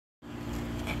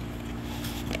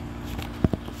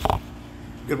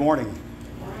Good morning.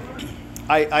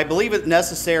 I believe it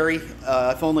necessary,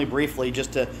 if only briefly,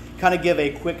 just to kind of give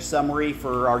a quick summary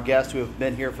for our guests who have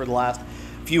been here for the last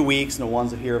few weeks, and the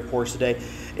ones that are here, of course, today,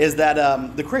 is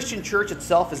that the Christian church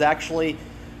itself is actually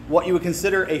what you would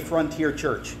consider a frontier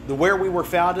church. Where we were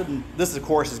founded, and this, of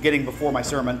course, is getting before my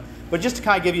sermon, but just to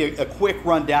kind of give you a quick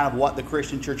rundown of what the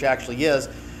Christian church actually is,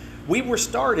 we were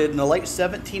started in the late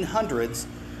 1700s.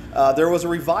 There was a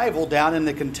revival down in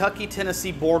the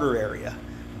Kentucky-Tennessee border area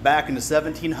back in the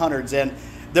 1700s, and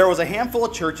there was a handful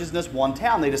of churches in this one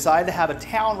town. They decided to have a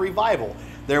town revival.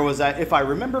 There was, if I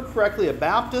remember correctly, a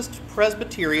Baptist,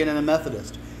 Presbyterian, and a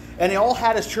Methodist, and they all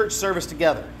had a church service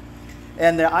together.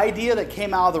 And the idea that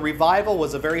came out of the revival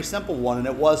was a very simple one, and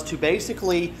it was to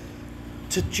basically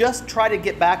to just try to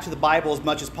get back to the Bible as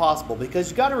much as possible,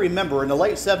 because you got to remember, in the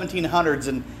late 1700s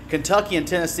in Kentucky and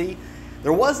Tennessee,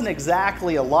 there wasn't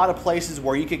exactly a lot of places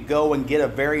where you could go and get a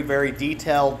very, very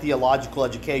detailed theological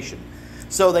education.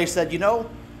 So they said, you know,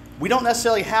 we don't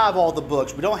necessarily have all the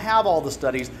books, we don't have all the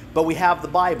studies, but we have the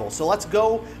Bible. So let's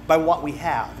go by what we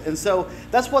have. And so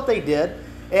that's what they did.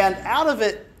 And out of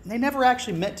it, they never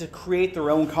actually meant to create their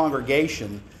own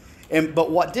congregation. But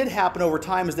what did happen over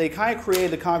time is they kind of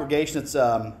created a congregation that's,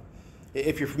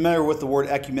 if you're familiar with the word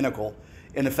ecumenical,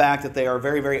 in the fact that they are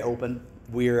very, very open.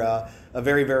 We're a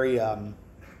very, very,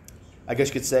 I guess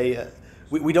you could say,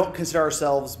 we don't consider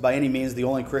ourselves by any means the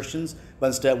only Christians, but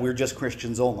instead we're just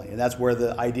Christians only. And that's where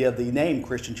the idea of the name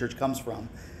Christian Church comes from.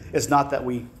 It's not that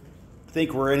we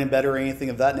think we're any better or anything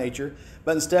of that nature,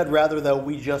 but instead, rather, though,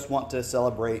 we just want to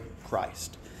celebrate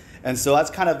Christ. And so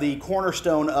that's kind of the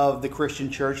cornerstone of the Christian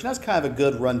church, and that's kind of a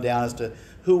good rundown as to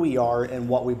who we are and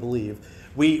what we believe.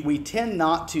 We tend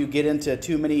not to get into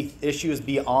too many issues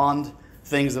beyond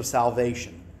things of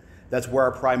salvation. That's where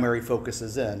our primary focus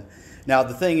is in. Now,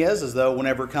 the thing is though,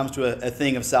 whenever it comes to a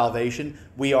thing of salvation,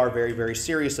 we are very, very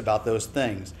serious about those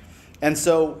things. And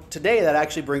so today that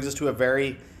actually brings us to a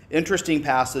very interesting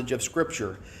passage of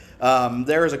Scripture.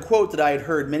 There is a quote that I had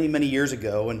heard many, many years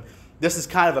ago, and this is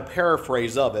kind of a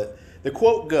paraphrase of it. The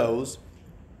quote goes,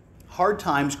 "Hard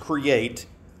times create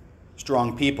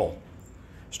strong people.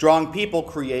 Strong people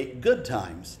create good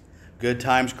times. Good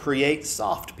times create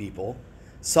soft people.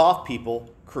 Soft people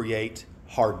create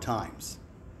hard times."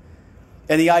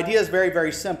 And the idea is very,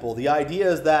 very simple. The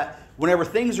idea is that whenever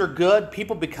things are good,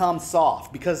 people become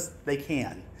soft because they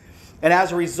can. And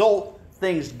as a result,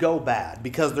 things go bad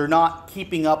because they're not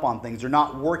keeping up on things. They're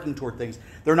not working toward things.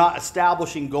 They're not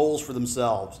establishing goals for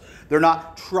themselves. They're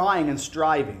not trying and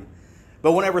striving.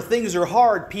 But whenever things are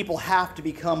hard, people have to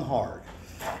become hard.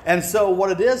 And so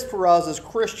what it is for us as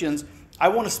Christians, I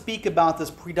want to speak about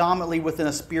this predominantly within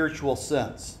a spiritual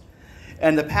sense.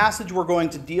 And the passage we're going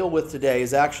to deal with today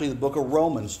is actually the book of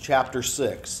Romans chapter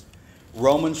 6.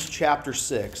 Romans chapter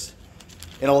 6.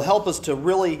 And it'll help us to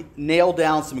really nail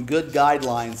down some good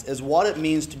guidelines as what it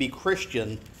means to be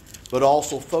Christian, but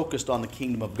also focused on the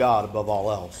kingdom of God above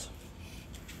all else.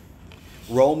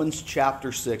 Romans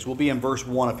chapter 6. We'll be in verse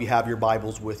 1 if you have your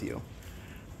Bibles with you.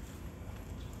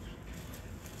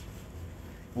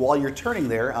 While you're turning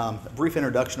there, a brief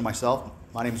introduction to myself.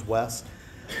 My name is Wes.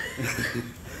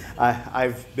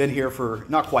 I've been here for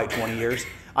not quite 20 years.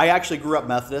 I actually grew up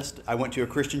Methodist. I went to a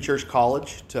Christian church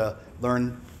college to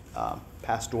learn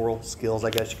pastoral skills, I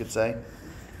guess you could say.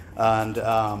 And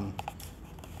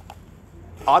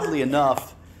oddly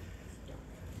enough,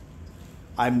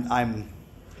 I'm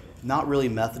not really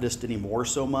Methodist anymore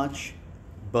so much,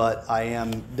 but I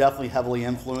am definitely heavily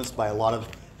influenced by a lot of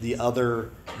the other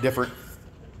different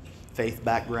faith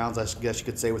backgrounds, I guess you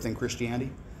could say, within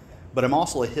Christianity. But I'm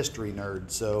also a history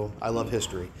nerd, so I love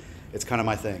history. It's kind of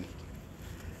my thing.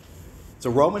 So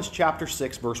Romans chapter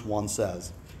 6, verse 1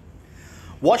 says,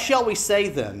 "What shall we say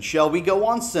then? Shall we go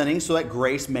on sinning so that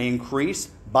grace may increase?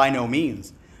 By no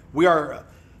means. We are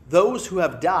those who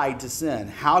have died to sin.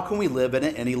 How can we live in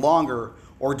it any longer?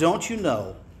 Or don't you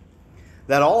know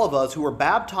that all of us who were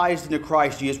baptized into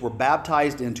Christ Jesus were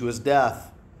baptized into his death?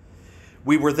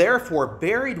 We were therefore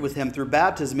buried with him through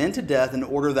baptism into death, in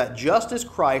order that just as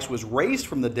Christ was raised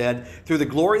from the dead through the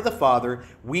glory of the Father,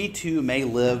 we too may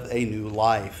live a new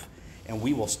life." And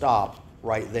we will stop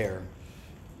right there.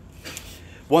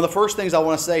 One of the first things I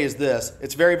want to say is this.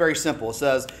 It's very, very simple. It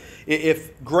says,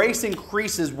 if grace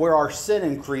increases where our sin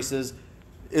increases,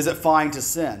 is it fine to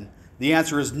sin? The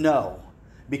answer is no,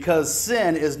 because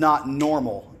sin is not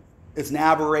normal. It's an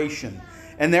aberration.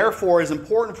 And therefore, it's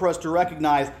important for us to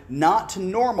recognize not to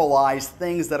normalize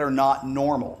things that are not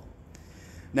normal.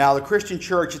 Now, the Christian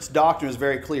church, its doctrine is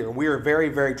very clear. We are very,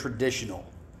 very traditional.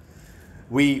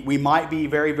 We might be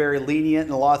very, very lenient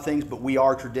in a lot of things, but we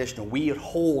are traditional. We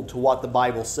hold to what the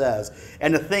Bible says.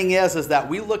 And the thing is that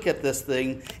we look at this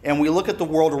thing and we look at the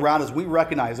world around us. We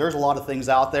recognize there's a lot of things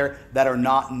out there that are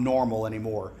not normal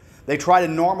anymore. They try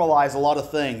to normalize a lot of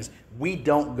things. We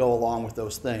don't go along with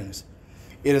those things.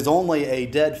 It is only a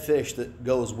dead fish that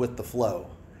goes with the flow.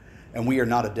 And we are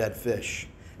not a dead fish.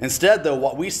 Instead, though,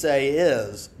 what we say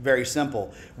is very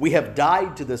simple. We have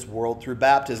died to this world through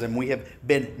baptism. We have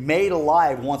been made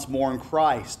alive once more in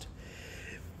Christ.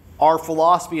 Our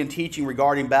philosophy and teaching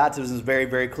regarding baptism is very,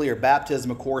 very clear.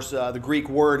 Baptism, of course, the Greek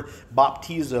word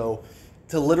baptizo,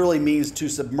 literally means to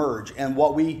submerge. And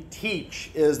what we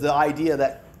teach is the idea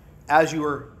that as you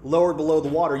are lowered below the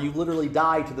water, you literally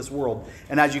die to this world.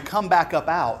 And as you come back up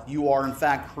out, you are in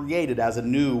fact created as a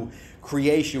new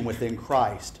creation within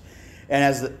Christ. And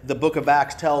as the book of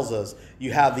Acts tells us,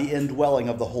 you have the indwelling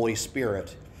of the Holy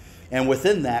Spirit. And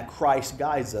within that, Christ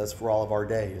guides us for all of our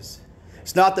days.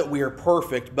 It's not that we are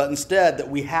perfect, but instead that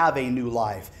we have a new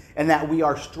life and that we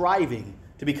are striving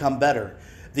to become better.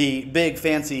 The big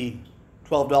fancy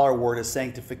 $12 word is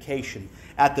sanctification.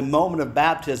 At the moment of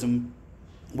baptism,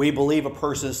 we believe a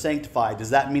person is sanctified.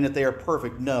 Does that mean that they are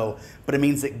perfect? No. But it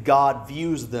means that God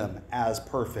views them as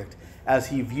perfect, as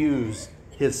He views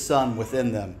His Son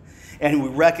within them. And we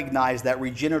recognize that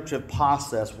regenerative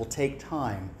process will take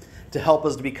time to help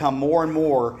us to become more and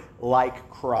more like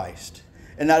Christ.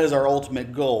 And that is our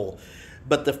ultimate goal.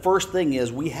 But the first thing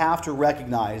is we have to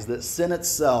recognize that sin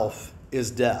itself is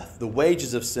death. The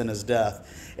wages of sin is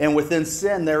death. And within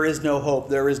sin there is no hope,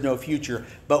 there is no future.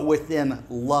 But within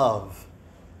love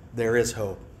there is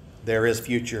hope. There is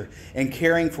future. And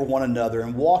caring for one another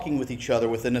and walking with each other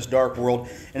within this dark world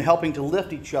and helping to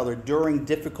lift each other during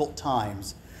difficult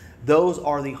times. Those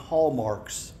are the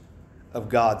hallmarks of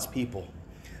God's people.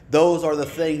 Those are the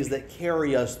things that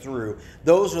carry us through.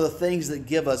 Those are the things that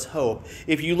give us hope.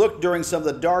 If you look during some of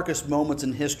the darkest moments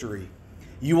in history,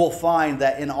 you will find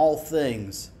that in all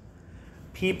things,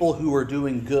 people who are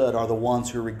doing good are the ones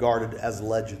who are regarded as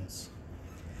legends.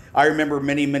 I remember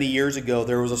many, many years ago,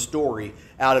 there was a story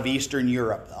out of Eastern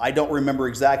Europe. I don't remember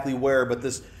exactly where, but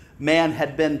this man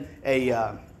had been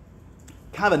a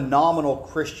kind of a nominal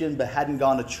Christian, but hadn't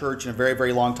gone to church in a very,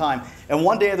 very long time. And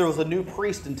one day there was a new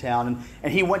priest in town,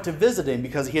 and he went to visit him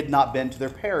because he had not been to their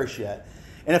parish yet.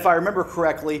 And if I remember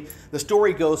correctly, the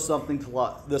story goes something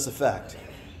to this effect.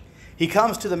 He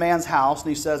comes to the man's house, and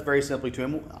he says very simply to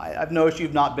him, I've noticed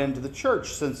you've not been to the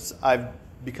church since I've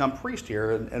become priest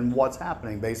here, and what's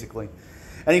happening, basically.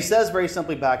 And he says very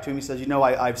simply back to him, he says,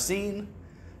 I've seen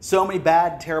so many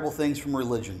bad, terrible things from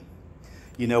religion.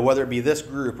 Whether it be this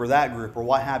group or that group or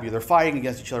what have you, they're fighting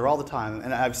against each other all the time.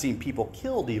 And I've seen people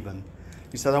killed even.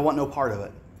 He said, I want no part of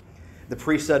it. The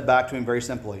priest said back to him very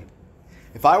simply,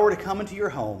 if I were to come into your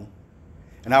home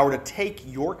and I were to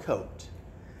take your coat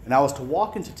and I was to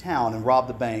walk into town and rob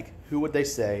the bank, who would they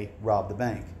say robbed the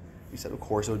bank? He said, of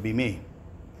course, it would be me.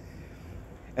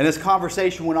 And this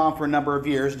conversation went on for a number of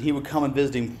years, and he would come and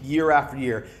visit him year after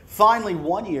year. Finally,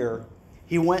 one year,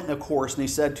 he went in a course and he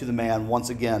said to the man once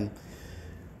again,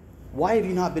 why have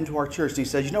you not been to our church? And he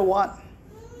said, you know what?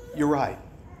 You're right.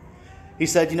 He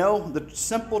said, the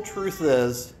simple truth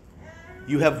is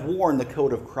you have worn the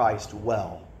coat of Christ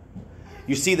well.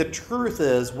 You see, the truth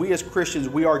is we as Christians,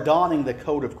 we are donning the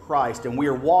coat of Christ, and we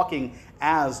are walking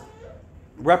as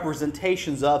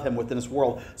representations of Him within this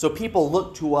world. So people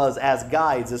look to us as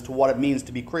guides as to what it means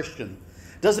to be Christian.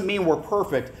 Doesn't mean we're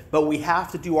perfect, but we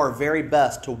have to do our very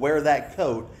best to wear that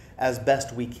coat as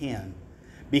best we can.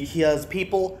 Because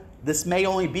people, this may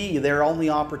only be their only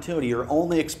opportunity or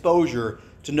only exposure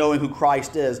to knowing who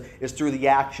Christ is through the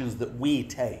actions that we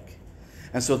take.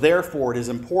 And so therefore it is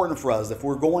important for us, if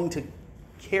we're going to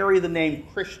carry the name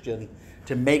Christian,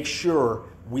 to make sure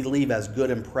we leave as good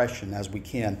impression as we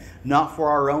can, not for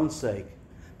our own sake,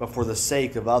 but for the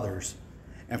sake of others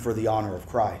and for the honor of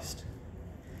Christ.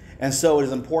 And so it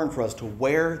is important for us to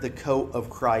wear the coat of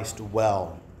Christ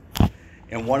well.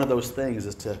 And one of those things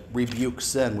is to rebuke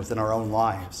sin within our own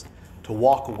lives, to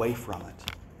walk away from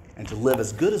it, and to live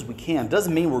as good as we can. It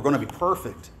doesn't mean we're going to be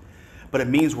perfect, but it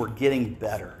means we're getting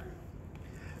better.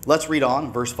 Let's read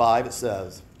on. Verse 5, it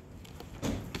says,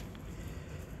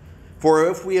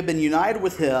 for if we have been united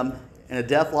with Him in a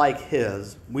death like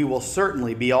His, we will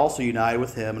certainly be also united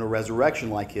with Him in a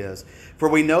resurrection like His. For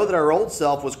we know that our old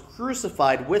self was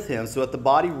crucified with Him, so that the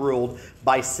body ruled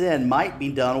by sin might be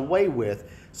done away with.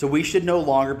 So we should no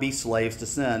longer be slaves to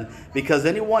sin, because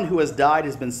anyone who has died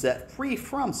has been set free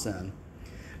from sin.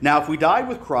 Now if we died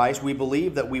with Christ, we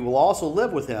believe that we will also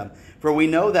live with Him. For we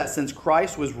know that since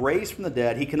Christ was raised from the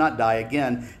dead, He cannot die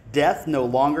again. Death no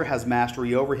longer has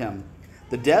mastery over Him.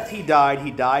 The death he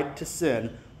died to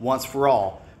sin once for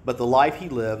all. But the life he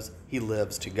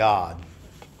lives to God.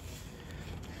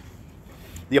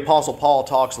 The Apostle Paul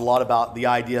talks a lot about the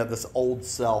idea of this old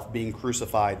self being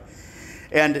crucified.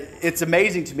 And it's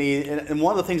amazing to me, and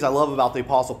one of the things I love about the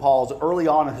Apostle Paul is early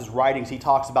on in his writings, he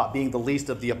talks about being the least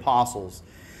of the apostles.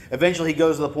 Eventually he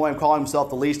goes to the point of calling himself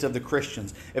the least of the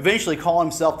Christians. Eventually calling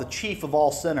himself the chief of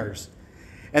all sinners.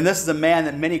 And this is a man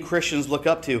that many Christians look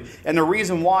up to. And the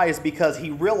reason why is because he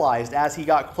realized as he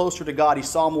got closer to God, he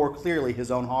saw more clearly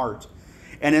his own heart.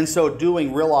 And in so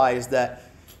doing, realized that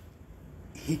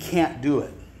he can't do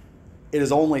it. It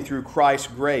is only through Christ's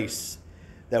grace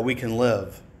that we can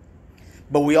live.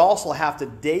 But we also have to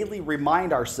daily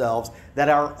remind ourselves that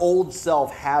our old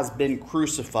self has been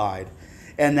crucified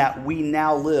and that we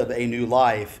now live a new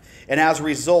life. And as a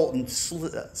result,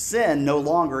 sin no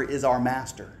longer is our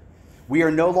master. We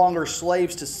are no longer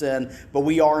slaves to sin, but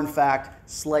we are in fact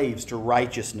slaves to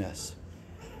righteousness.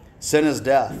 Sin is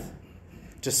death.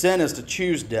 To sin is to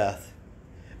choose death,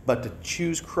 but to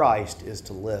choose Christ is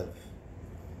to live.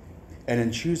 And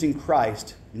in choosing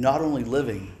Christ, not only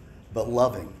living, but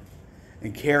loving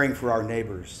and caring for our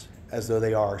neighbors as though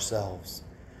they are ourselves.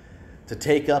 To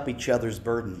take up each other's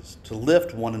burdens, to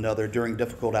lift one another during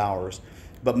difficult hours,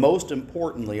 but most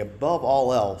importantly, above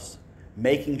all else,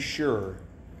 making sure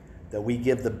that we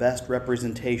give the best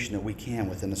representation that we can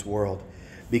within this world.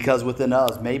 Because within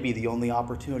us may be the only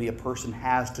opportunity a person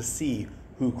has to see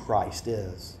who Christ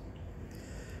is.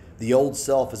 The old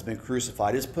self has been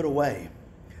crucified, is put away.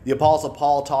 The Apostle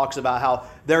Paul talks about how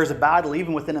there's a battle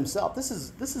even within himself. This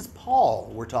is Paul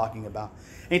we're talking about.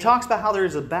 And he talks about how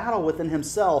there's a battle within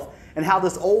himself and how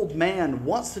this old man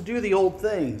wants to do the old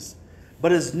things.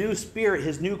 But his new spirit,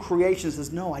 his new creation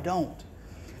says, no, I don't.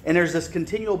 And there's this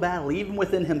continual battle, even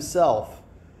within himself.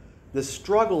 This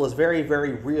struggle is very,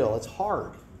 very real. It's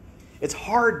hard. It's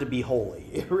hard to be holy.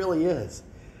 It really is.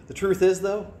 The truth is,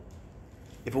 though,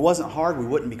 if it wasn't hard, we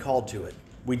wouldn't be called to it.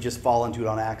 We'd just fall into it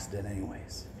on accident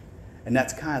anyways. And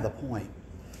that's kind of the point.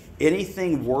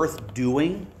 Anything worth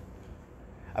doing,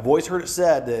 I've always heard it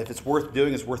said that if it's worth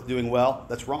doing well.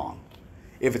 That's wrong.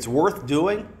 If it's worth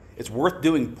doing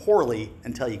poorly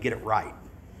until you get it right.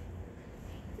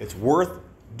 It's worth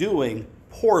doing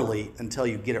poorly until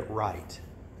you get it right.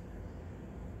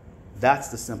 That's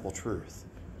the simple truth.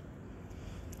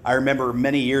 I remember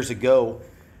many years ago,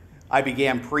 I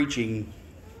began preaching.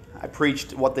 I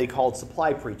preached what they called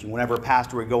supply preaching. Whenever a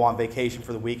pastor would go on vacation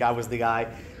for the week, I was the guy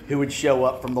who would show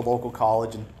up from the local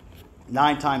college. And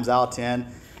 9 times out of 10,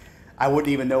 I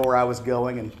wouldn't even know where I was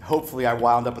going. And hopefully I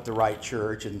wound up at the right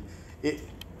church. And it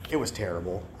was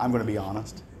terrible. I'm going to be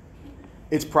honest.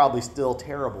 It's probably still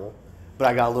terrible, but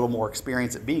I got a little more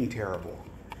experience at being terrible.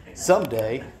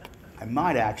 Someday, I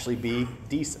might actually be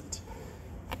decent.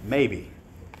 Maybe.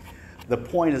 The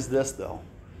point is this, though.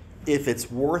 If it's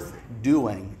worth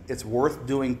doing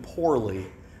poorly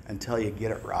until you get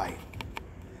it right.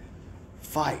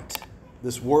 Fight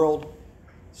this world,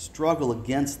 struggle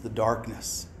against the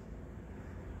darkness.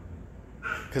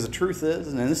 Because the truth is,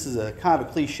 and this is a kind of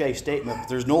a cliche statement, but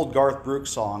there's an old Garth Brooks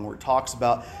song where it talks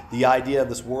about the idea of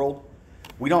this world.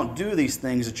 We don't do these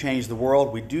things to change the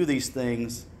world. We do these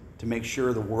things to make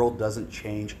sure the world doesn't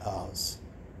change us.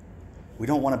 We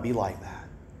don't want to be like that.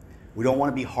 We don't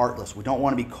want to be heartless. We don't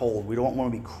want to be cold. We don't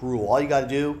want to be cruel. All you got to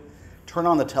do, turn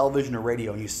on the television or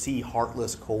radio and you see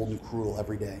heartless, cold, and cruel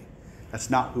every day. That's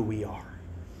not who we are.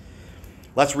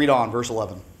 Let's read on, verse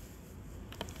 11.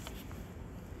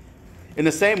 In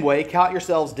the same way, count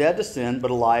yourselves dead to sin,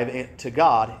 but alive to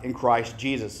God in Christ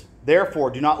Jesus. Therefore,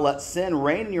 do not let sin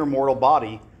reign in your mortal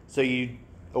body, so you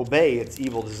obey its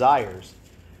evil desires.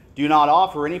 Do not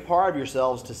offer any part of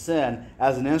yourselves to sin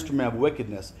as an instrument of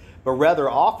wickedness, but rather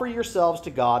offer yourselves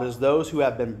to God as those who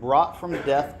have been brought from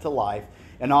death to life,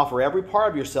 and offer every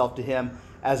part of yourself to Him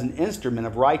as an instrument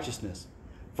of righteousness.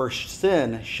 For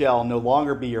sin shall no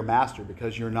longer be your master,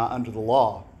 because you're not under the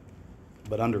law,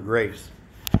 but under grace.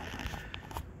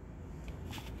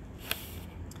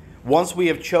 Once we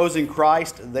have chosen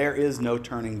Christ, there is no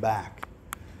turning back.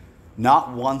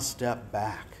 Not one step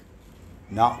back.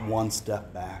 Not one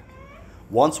step back.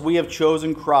 Once we have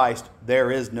chosen Christ, there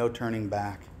is no turning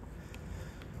back.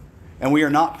 And we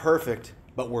are not perfect,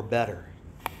 but we're better.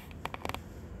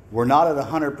 We're not at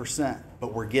 100%,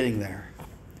 but we're getting there.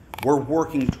 We're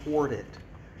working toward it.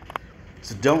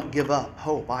 So don't give up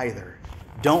hope either.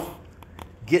 Don't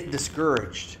get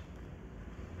discouraged.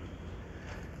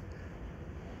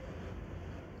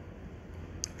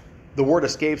 The word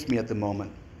escapes me at the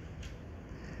moment.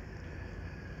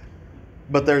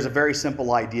 But there's a very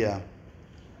simple idea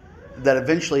that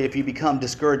eventually if you become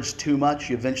discouraged too much,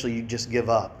 you just give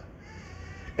up.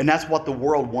 And that's what the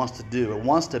world wants to do. It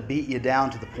wants to beat you down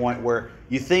to the point where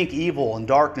you think evil and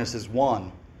darkness is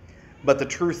won. But the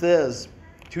truth is,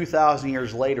 2,000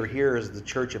 years later, here is the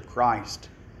Church of Christ,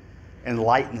 and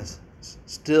lightness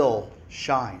still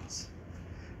shines.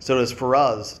 So it is for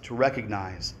us to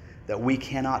recognize that we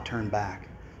cannot turn back,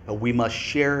 but we must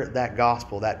share that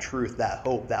gospel, that truth, that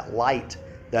hope, that light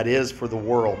that is for the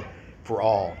world, for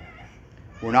all.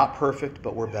 We're not perfect,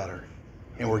 but we're better.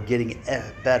 And we're getting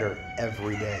better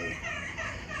every day.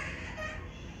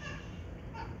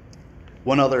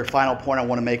 One other final point I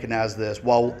want to make, and that is this.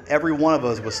 While every one of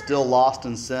us was still lost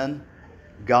in sin,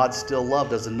 God still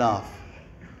loved us enough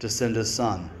to send His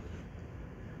Son.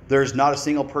 There's not a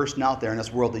single person out there in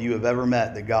this world that you have ever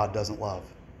met that God doesn't love.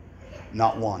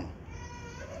 Not one.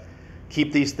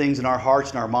 Keep these things in our hearts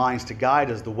and our minds to guide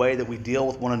us the way that we deal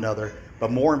with one another, but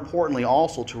more importantly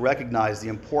also to recognize the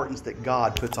importance that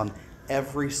God puts on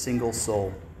every single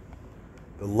soul.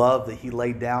 The love that He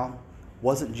laid down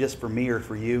wasn't just for me or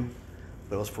for you,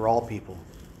 but it was for all people.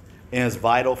 And it's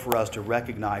vital for us to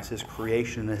recognize His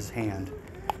creation in His hand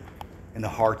in the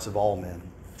hearts of all men.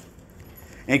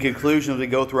 In conclusion, as we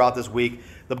go throughout this week,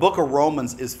 the book of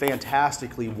Romans is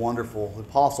fantastically wonderful. The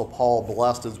Apostle Paul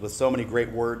blessed us with so many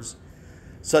great words,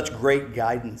 such great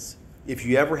guidance. If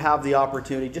you ever have the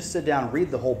opportunity, just sit down and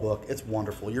read the whole book. It's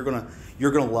wonderful. You're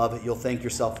gonna love it. You'll thank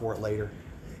yourself for it later.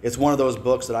 It's one of those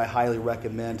books that I highly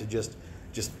recommend to just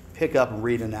pick up and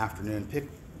read in an afternoon. Pick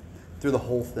through the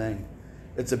whole thing.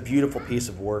 It's a beautiful piece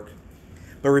of work.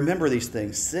 But remember these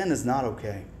things. Sin is not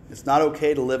okay. It's not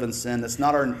okay to live in sin. It's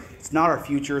not our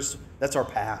futures. That's our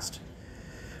past.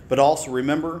 But also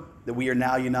remember that we are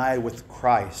now united with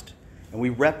Christ, and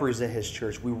we represent His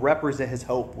church. We represent His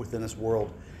hope within this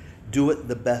world. Do it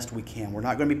the best we can. We're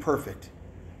not going to be perfect,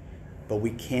 but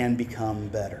we can become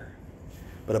better.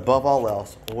 But above all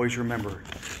else, always remember,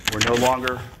 we're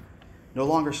no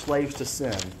longer slaves to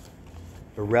sin,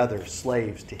 but rather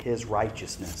slaves to His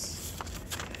righteousness.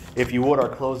 If you would, our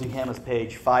closing hymn is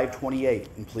page 528,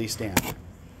 and please stand.